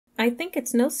I think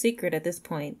it's no secret at this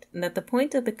point that the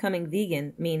point of becoming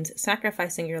vegan means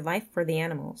sacrificing your life for the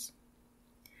animals.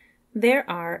 There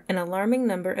are an alarming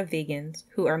number of vegans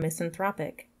who are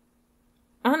misanthropic.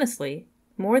 Honestly,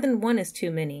 more than one is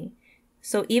too many,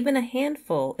 so even a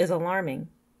handful is alarming.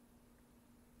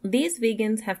 These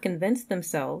vegans have convinced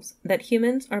themselves that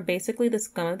humans are basically the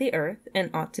scum of the earth and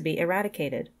ought to be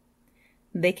eradicated.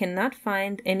 They cannot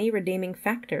find any redeeming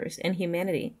factors in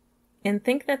humanity, and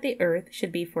think that the earth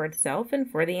should be for itself and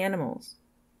for the animals.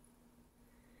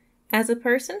 As a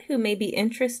person who may be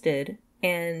interested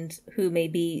and who may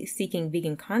be seeking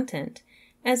vegan content,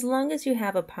 as long as you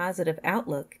have a positive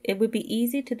outlook, it would be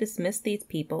easy to dismiss these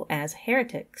people as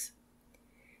heretics.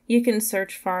 You can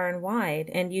search far and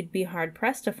wide, and you'd be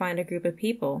hard-pressed to find a group of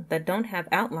people that don't have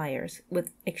outliers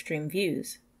with extreme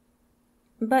views.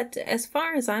 But as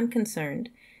far as I'm concerned,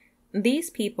 these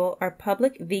people are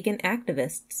public vegan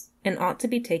activists and ought to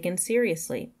be taken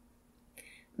seriously.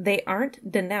 They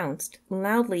aren't denounced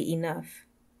loudly enough.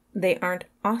 They aren't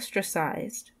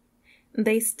ostracized.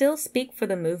 They still speak for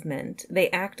the movement. They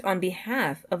act on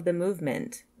behalf of the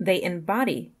movement. They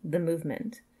embody the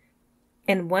movement.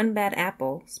 And one bad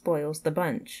apple spoils the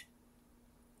bunch.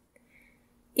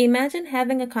 Imagine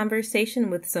having a conversation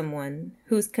with someone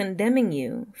who's condemning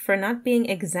you for not being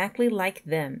exactly like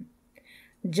them,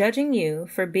 judging you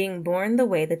for being born the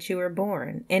way that you were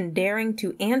born and daring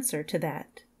to answer to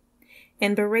that,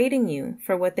 and berating you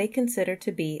for what they consider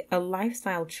to be a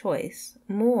lifestyle choice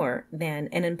more than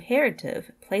an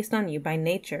imperative placed on you by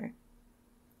nature.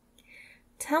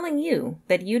 Telling you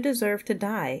that you deserve to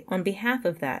die on behalf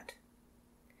of that.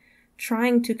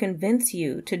 Trying to convince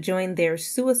you to join their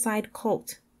suicide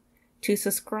cult, to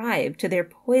subscribe to their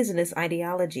poisonous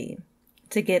ideology,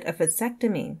 to get a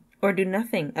vasectomy, or do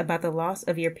nothing about the loss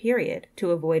of your period to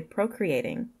avoid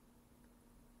procreating.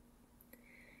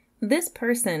 This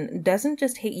person doesn't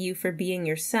just hate you for being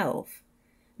yourself.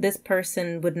 This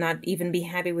person would not even be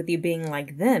happy with you being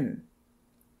like them.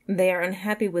 They are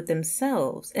unhappy with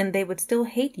themselves, and they would still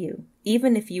hate you,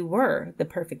 even if you were the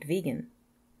perfect vegan.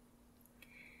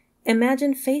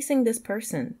 Imagine facing this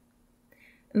person.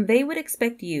 They would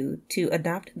expect you to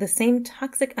adopt the same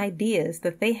toxic ideas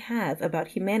that they have about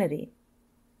humanity.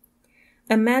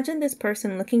 Imagine this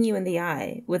person looking you in the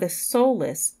eye with a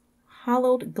soulless,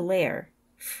 hollowed glare,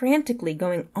 frantically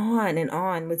going on and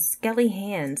on with skelly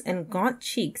hands and gaunt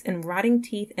cheeks and rotting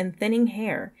teeth and thinning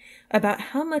hair about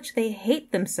how much they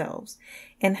hate themselves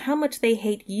and how much they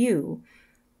hate you,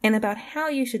 and about how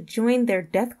you should join their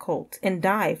death cult and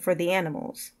die for the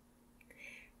animals.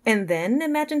 And then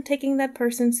imagine taking that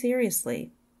person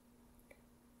seriously.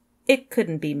 It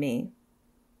couldn't be me.